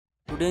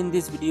Today in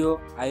this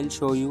video I will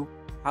show you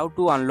how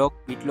to unlock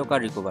Bitlocker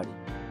Recovery.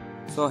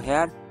 So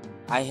here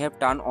I have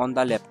turned on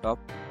the laptop.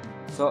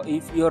 So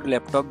if your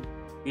laptop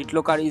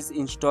Bitlocker is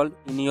installed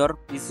in your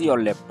PC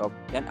or laptop,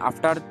 then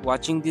after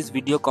watching this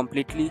video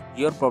completely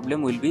your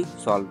problem will be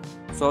solved.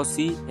 So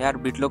see, here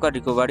Bitlocker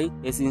Recovery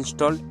is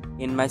installed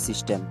in my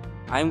system.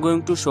 I am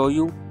going to show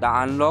you the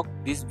unlock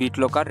this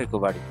Bitlocker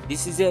Recovery.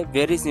 This is a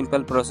very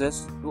simple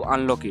process to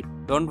unlock it.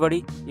 Don't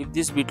worry if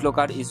this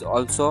Bitlocker is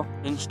also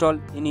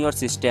installed in your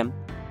system,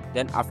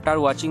 then after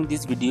watching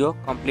this video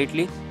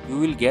completely you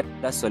will get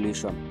the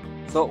solution.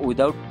 So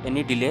without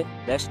any delay,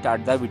 let's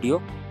start the video.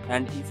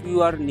 And if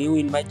you are new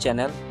in my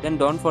channel, then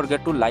don't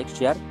forget to like,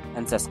 share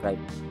and subscribe.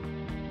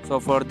 So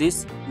for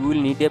this you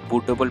will need a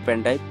bootable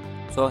pendrive.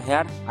 So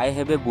here I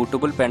have a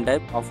bootable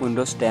pendrive of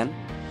Windows 10.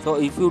 So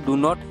if you do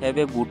not have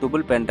a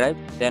bootable pendrive,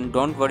 then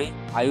don't worry,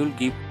 I will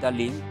give the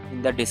link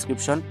in the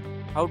description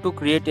how to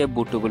create a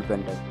bootable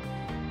pendrive.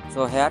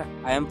 So here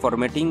I am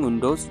formatting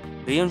Windows.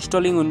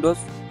 Reinstalling Windows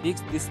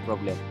fix this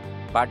problem,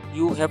 but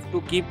you have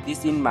to keep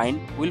this in mind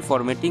while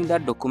formatting the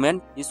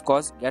document is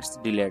cause gets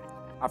delayed.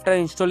 After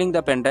installing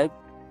the pendrive,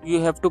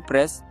 you have to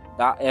press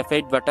the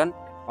F8 button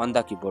on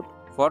the keyboard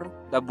for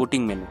the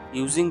booting menu.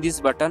 Using this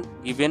button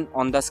given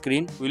on the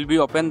screen will be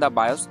open the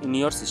BIOS in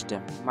your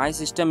system. My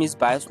system is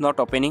BIOS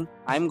not opening.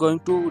 I am going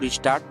to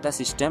restart the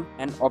system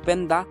and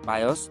open the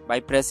BIOS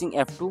by pressing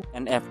F2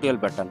 and F12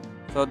 button.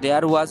 So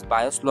there was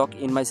BIOS lock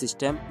in my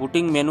system.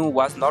 Booting menu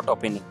was not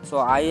opening. So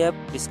I have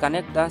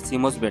disconnect the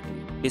CMOS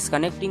battery.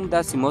 Disconnecting the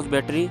CMOS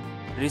battery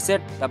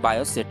reset the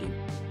BIOS setting.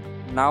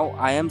 Now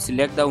I am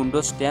select the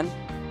Windows 10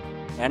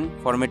 and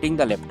formatting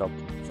the laptop.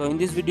 So in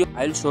this video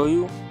I will show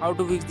you how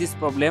to fix this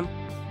problem.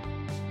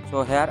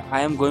 So here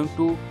I am going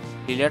to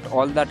delete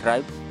all the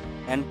drive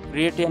and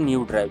create a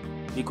new drive,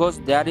 because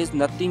there is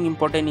nothing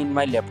important in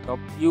my laptop.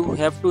 You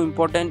have to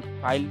important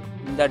file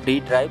in the D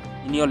drive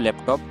in your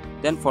laptop,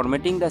 then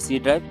formatting the C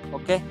drive.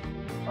 Okay,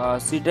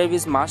 C drive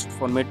is must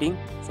formatting.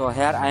 So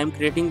here I am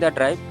creating the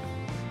drive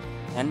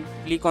and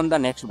click on the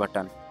next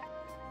button.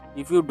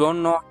 If you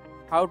don't know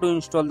how to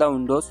install the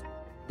Windows,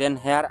 then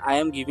here I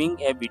am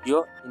giving a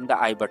video in the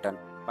I button.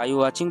 By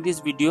watching this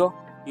video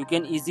you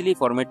can easily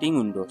formatting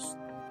Windows.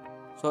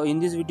 So in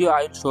this video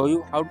I will show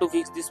you how to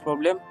fix this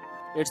problem.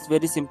 It's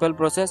very simple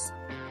process.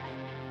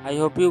 I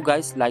hope you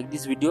guys like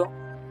this video.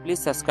 Please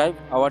subscribe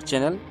our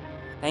channel.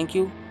 Thank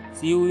you.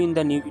 See you in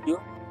the new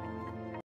video.